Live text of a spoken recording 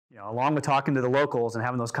Along with talking to the locals and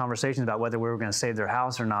having those conversations about whether we were going to save their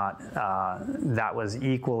house or not, that was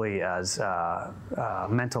equally as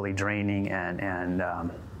mentally draining and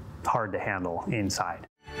hard to handle inside.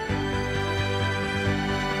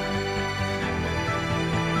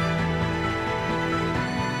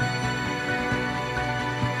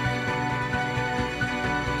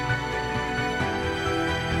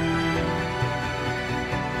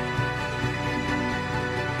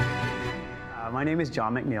 My name is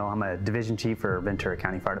John McNeil. I'm a division chief for Ventura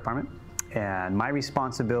County Fire Department, and my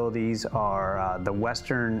responsibilities are the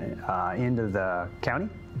western end of the county,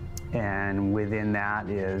 and within that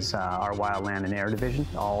is our wildland and air division,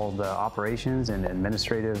 all the operations and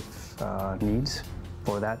administrative needs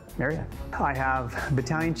for that area. I have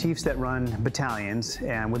battalion chiefs that run battalions,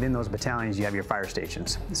 and within those battalions you have your fire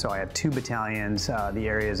stations. So I have 2 battalions, the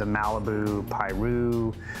areas of Malibu,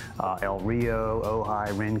 Piru, El Rio,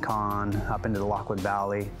 Ojai, Rincon, up into the Lockwood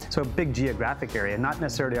Valley. So a big geographic area, not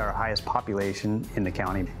necessarily our highest population in the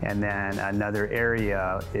county. And then another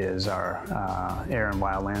area is our air and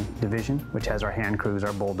wildland division, which has our hand crews,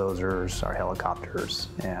 our bulldozers, our helicopters,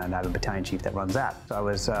 and I have a battalion chief that runs that. So I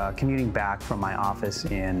was commuting back from my office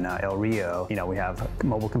in El Rio. We have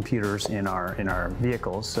mobile computers in our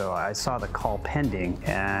vehicles, so I saw the call pending,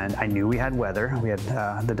 and I knew we had weather. We had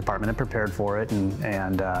the department had prepared for it,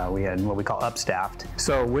 and we had what we call upstaffed.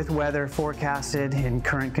 So with weather forecasted in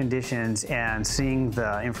current conditions and seeing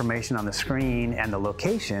the information on the screen and the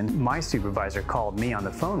location, my supervisor called me on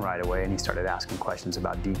the phone right away, and he started asking questions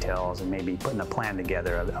about details and maybe putting a plan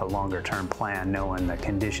together, a longer term plan, knowing the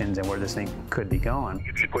conditions and where this thing could be going.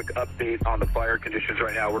 Give you a quick update on the fire conditions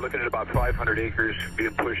right now. We're looking at about 500 acres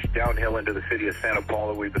being pushed downhill into the city of Santa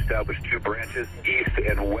Paula. We've established 2 branches east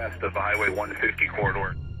and west of the Highway 150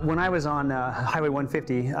 corridor. When I was on Highway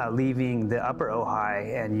 150 leaving the upper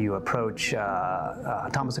Ojai, and you approach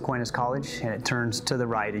Thomas Aquinas College, and it turns to the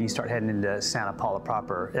right and you start heading into Santa Paula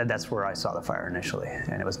proper, that's where I saw the fire initially,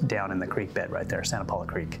 and it was down in the creek bed right there, Santa Paula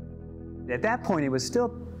Creek. At that point it was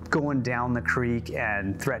still going down the creek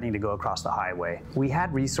and threatening to go across the highway. We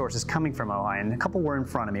had resources coming from Ojai, and a couple were in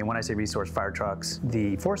front of me. When I say resource, fire trucks.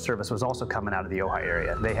 The Forest Service was also coming out of the Ojai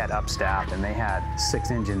area. They had upstaffed, and they had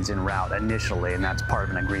 6 engines en route initially, and that's part of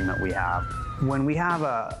an agreement we have. When we have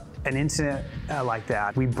an incident like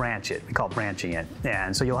that, we branch it. We call it branching it.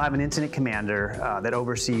 And so you'll have an incident commander that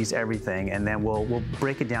oversees everything, and then we'll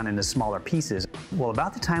break it down into smaller pieces. Well,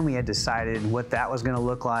 about the time we had decided what that was going to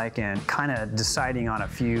look like and kind of deciding on a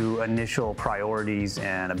few initial priorities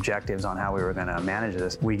and objectives on how we were going to manage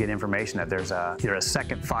this, we get information that there's either a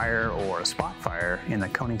second fire or a spot fire in the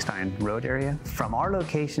Koningstein Road area. From our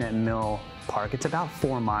location at Mill Park, it's about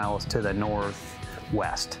 4 miles to the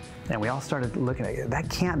northwest. And we all started looking at it. That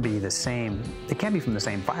can't be the same. It can't be from the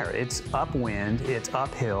same fire. It's upwind, it's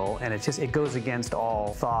uphill, and it goes against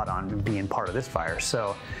all thought on being part of this fire.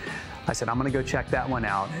 So I said, I'm going to go check that one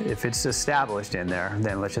out. If it's established in there,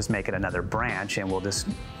 then let's just make it another branch, and we'll just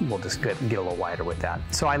get a little wider with that.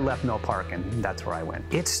 So I left Mill Park, and that's where I went.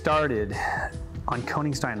 It started on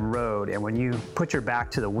Koningstein Road, and when you put your back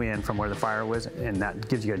to the wind from where the fire was, and that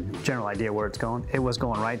gives you a general idea where it's going, it was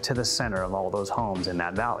going right to the center of all those homes in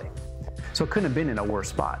that valley. So it couldn't have been in a worse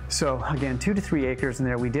spot. So again, 2 to 3 acres in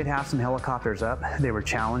there. We did have some helicopters up. They were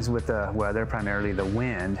challenged with the weather, primarily the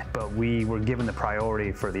wind, but we were given the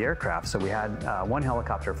priority for the aircraft. So we had 1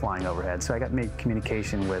 helicopter flying overhead. So I made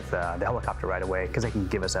communication with the helicopter right away, because they can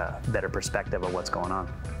give us a better perspective of what's going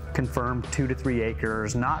on. Confirmed 2 to 3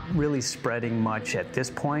 acres, not really spreading much at this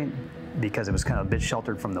point because it was kind of a bit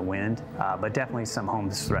sheltered from the wind, but definitely some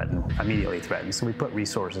homes immediately threatened. So we put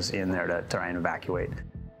resources in there to try and evacuate.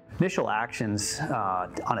 Initial actions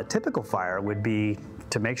on a typical fire would be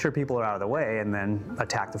to make sure people are out of the way, and then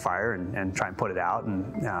attack the fire and try and put it out,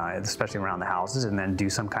 and especially around the houses, and then do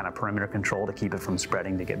some kind of perimeter control to keep it from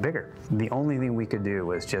spreading to get bigger. The only thing we could do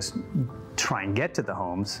was just try and get to the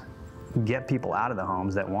homes, get people out of the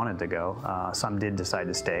homes that wanted to go. Some did decide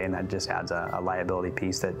to stay, and that just adds a liability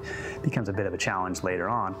piece that becomes a bit of a challenge later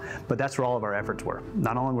on. But that's where all of our efforts were.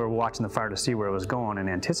 Not only were we watching the fire to see where it was going and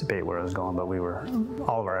anticipate where it was going, but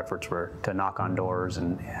all of our efforts were to knock on doors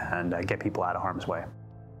and get people out of harm's way.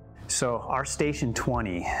 So our Station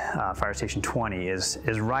 20, Fire Station 20, is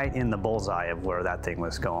right in the bullseye of where that thing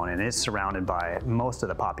was going, and it's surrounded by most of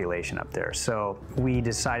the population up there. So we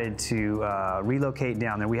decided to relocate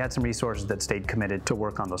down there. We had some resources that stayed committed to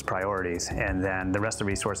work on those priorities, and then the rest of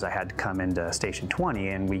the resources I had to come into Station 20,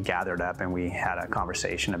 and we gathered up and we had a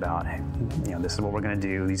conversation about, hey, this is what we're going to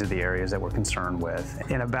do. These are the areas that we're concerned with.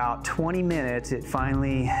 In about 20 minutes, it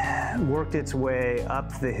finally worked its way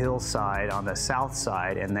up the hillside on the south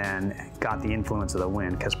side, and then and got the influence of the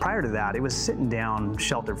wind, because prior to that it was sitting down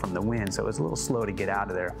sheltered from the wind, so it was a little slow to get out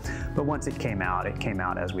of there. But once it came out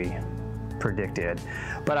as we predicted.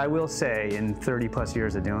 But I will say, in 30 plus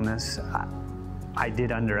years of doing this, I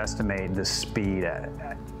did underestimate the speed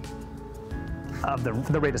of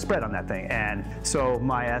the rate of spread on that thing. And so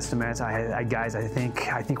my estimates, guys, I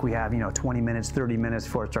think we have 20 minutes, 30 minutes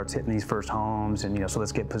before it starts hitting these first homes, and so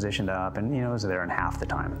let's get positioned up, and it was there in half the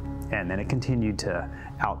time. And then it continued to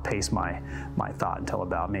outpace my thought until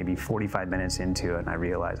about maybe 45 minutes into it, and I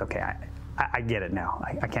realized, okay, I get it now.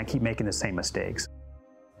 I can't keep making the same mistakes.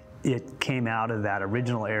 It came out of that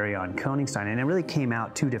original area on Koningstein, and it really came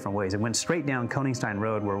out two different ways. It went straight down Koningstein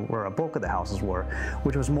Road where a bulk of the houses were,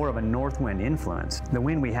 which was more of a north wind influence. The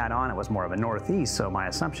wind we had on it was more of a northeast, so my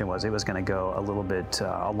assumption was it was going to go a little bit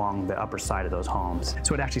along the upper side of those homes.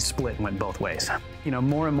 So it actually split and went both ways.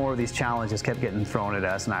 More and more of these challenges kept getting thrown at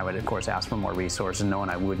us, and I would of course ask for more resources,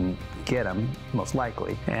 knowing I wouldn't get them, most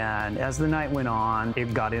likely. And as the night went on,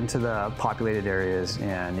 it got into the populated areas,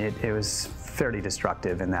 and it was fairly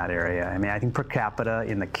destructive in that area. I mean, I think per capita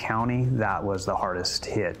in the county, that was the hardest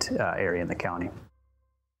hit area in the county.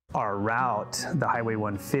 Our route, the Highway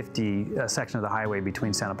 150 section of the highway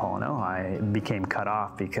between Santa Paula and Ojai, became cut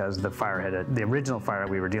off because the original fire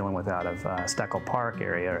we were dealing with out of Steckel Park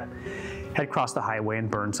area had crossed the highway and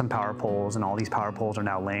burned some power poles, and all these power poles are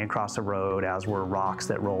now laying across the road, as were rocks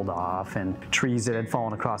that rolled off and trees that had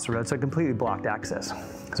fallen across the road, so it completely blocked access.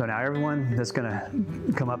 So now everyone that's going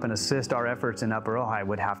to come up and assist our efforts in Upper Ojai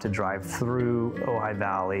would have to drive through Ojai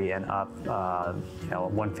Valley and up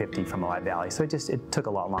 150 from Ojai Valley. So it took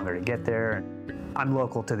a lot longer to get there. I'm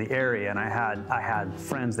local to the area, and I had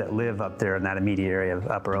friends that live up there in that immediate area of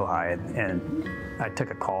Upper Ojai, and I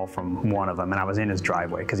took a call from one of them, and I was in his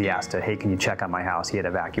driveway because he asked, hey, can you check on my house? He had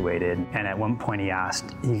evacuated, and at one point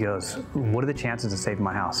he goes, what are the chances of saving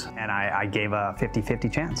my house? And I gave a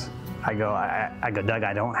 50-50 chance. I go, Doug,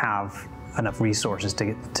 I don't have enough resources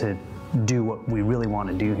to do what we really want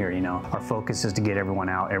to do here. Our focus is to get everyone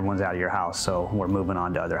out. Everyone's out of your house, so we're moving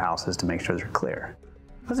on to other houses to make sure they're clear.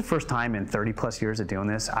 It was the first time in 30 plus years of doing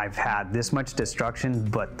this I've had this much destruction,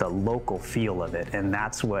 but the local feel of it, and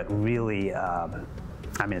that's what really,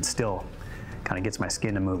 it still kind of gets my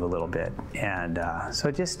skin to move a little bit. And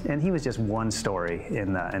and he was just one story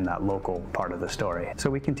in that local part of the story. So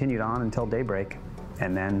we continued on until daybreak,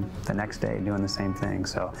 and then the next day doing the same thing.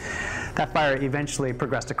 So that fire eventually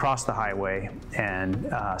progressed across the highway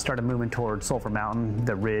and started moving toward Sulphur Mountain,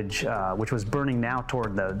 the ridge, which was burning now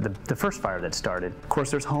toward the first fire that started. Of course,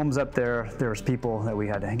 there's homes up there, there's people that we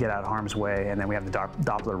had to get out of harm's way, and then we have the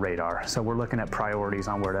Doppler radar. So we're looking at priorities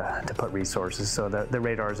on where to put resources. So the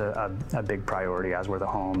radar is a big priority, as were the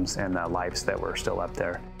homes and the lives that were still up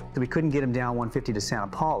there. We couldn't get him down 150 to Santa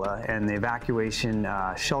Paula, and the evacuation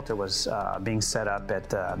shelter was being set up at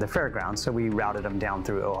the fairgrounds, so we routed them down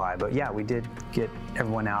through Ojai. But yeah, we did get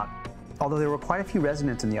everyone out. Although there were quite a few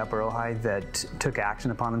residents in the Upper Ojai that took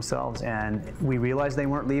action upon themselves, and we realized they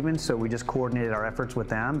weren't leaving, so we just coordinated our efforts with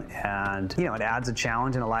them. And it adds a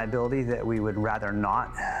challenge and a liability that we would rather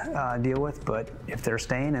not deal with, but if they're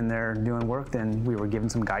staying and they're doing work, then we were given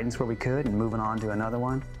some guidance where we could and moving on to another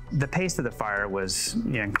one. The pace of the fire was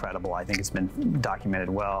incredible. I think it's been documented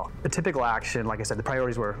well. The typical action, like I said, the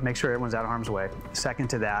priorities were make sure everyone's out of harm's way. Second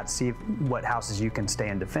to that, see what houses you can stay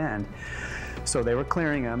and defend. So they were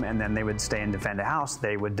clearing them, and then they would stay and defend a house.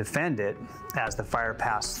 They would defend it as the fire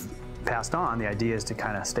passed on. The idea is to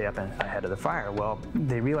kind of stay up ahead of the fire. Well,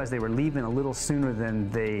 they realized they were leaving a little sooner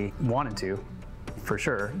than they wanted to, for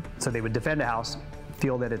sure. So they would defend a house,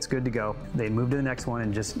 feel that it's good to go. They move to the next one,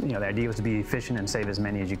 and just, the idea was to be efficient and save as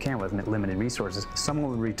many as you can with limited resources.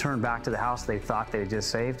 Someone would return back to the house they thought they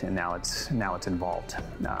just saved, and now it's involved.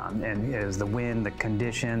 And it was the wind, the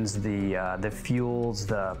conditions, the fuels,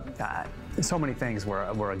 so many things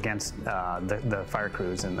were against the fire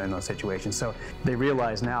crews in those situations. So they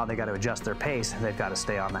realize now they got to adjust their pace. They've got to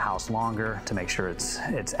stay on the house longer to make sure it's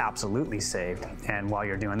absolutely saved. And while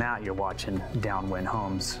you're doing that, you're watching downwind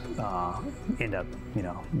homes end up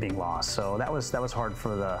being lost. So that was hard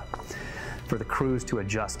for the crews to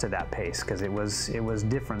adjust to that pace, because it was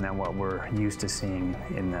different than what we're used to seeing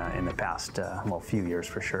in the past few years,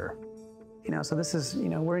 for sure. So this is,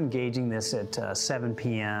 we're engaging this at 7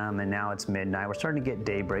 p.m. and now it's midnight. We're starting to get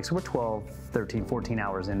daybreak. So we're 12, 13, 14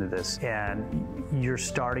 hours into this. And you're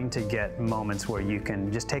starting to get moments where you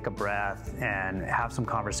can just take a breath and have some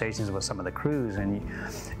conversations with some of the crews. And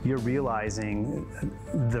you're realizing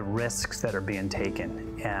the risks that are being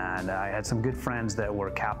taken. And I had some good friends that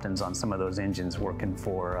were captains on some of those engines working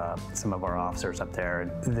for some of our officers up there.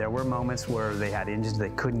 And there were moments where they had engines they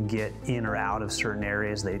couldn't get in or out of certain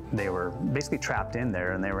areas. They were basically trapped in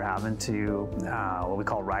there, and they were having to what we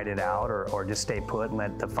call ride it out or just stay put and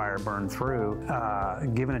let the fire burn through.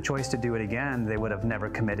 Given a choice to do it again, they would have never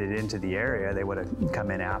committed into the area. They would have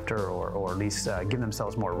come in after or at least given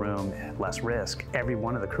themselves more room and less risk. Every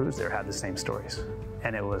one of the crews there had the same stories.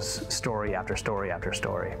 And it was story after story after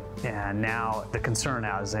story. And now the concern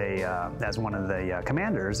as one of the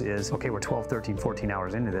commanders is, okay, we're 12, 13, 14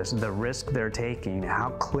 hours into this. The risk they're taking, how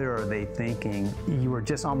clear are they thinking? You were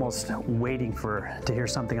just almost waiting to hear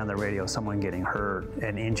something on the radio, someone getting hurt,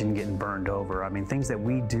 an engine getting burned over. I mean, things that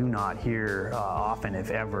we do not hear often, if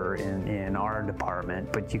ever, in our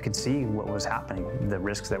department. But you could see what was happening, the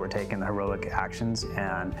risks that were taken, the heroic actions.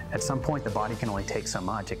 And at some point, the body can only take so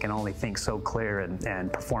much. It can only think so clear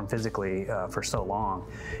and perform physically for so long,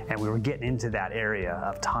 and we were getting into that area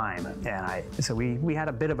of time, and so we had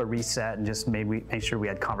a bit of a reset and just made sure we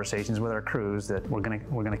had conversations with our crews that we're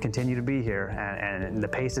gonna continue to be here, and the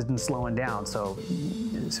pace isn't slowing down. So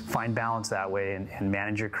find balance that way and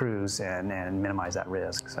manage your crews and minimize that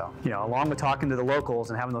risk. So along with talking to the locals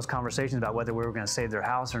and having those conversations about whether we were going to save their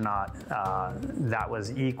house or not, that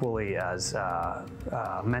was equally as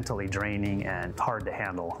mentally draining and hard to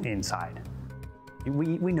handle inside.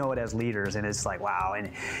 We know it as leaders, and it's like, wow,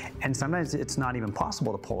 and sometimes it's not even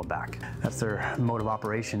possible to pull it back. That's their mode of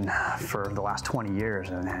operation for the last 20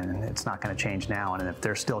 years, and it's not going to change now. And if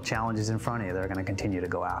there's still challenges in front of you, they're going to continue to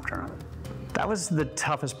go after them. That was the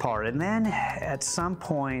toughest part. And then at some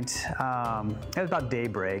point, it was about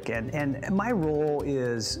daybreak, and my role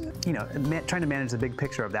is, trying to manage the big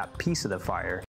picture of that piece of the fire.